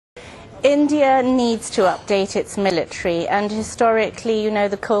India needs to update its military, and historically,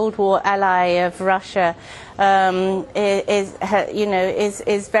 the Cold War ally of Russia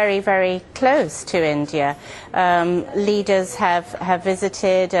is very, very close to India. Leaders have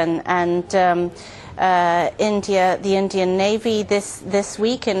visited, and the Indian Navy this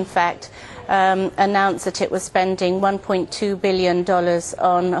week, in fact, announced that it was spending $1.2 billion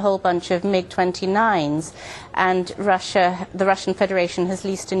on a whole bunch of MiG-29s, and the Russian Federation has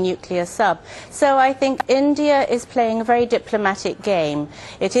leased a nuclear sub. So I think India is playing a very diplomatic game.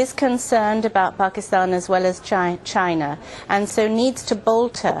 It is concerned about Pakistan as well as China, and so needs to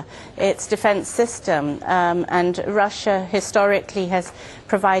bolster its defense system. And Russia historically has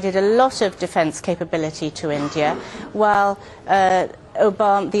provided a lot of defense capability to India, while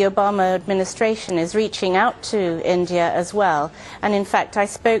the Obama administration is reaching out to India as well. And in fact, I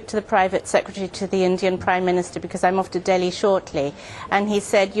spoke to the private secretary to the Indian Prime Minister, because I'm off to Delhi shortly, and he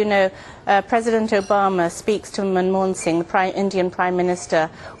said, President Obama speaks to Manmohan Singh, the Indian Prime Minister,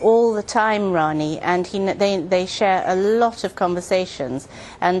 all the time, Rani, and they share a lot of conversations,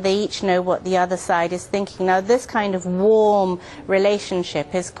 and they each know what the other side is thinking. Now, this kind of warm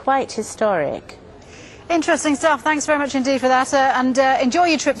relationship is quite historic. Interesting stuff. Thanks very much indeed for that, and enjoy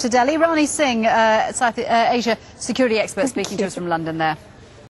your trip to Delhi. Rani Singh, South Asia security expert, speaking to us from London there.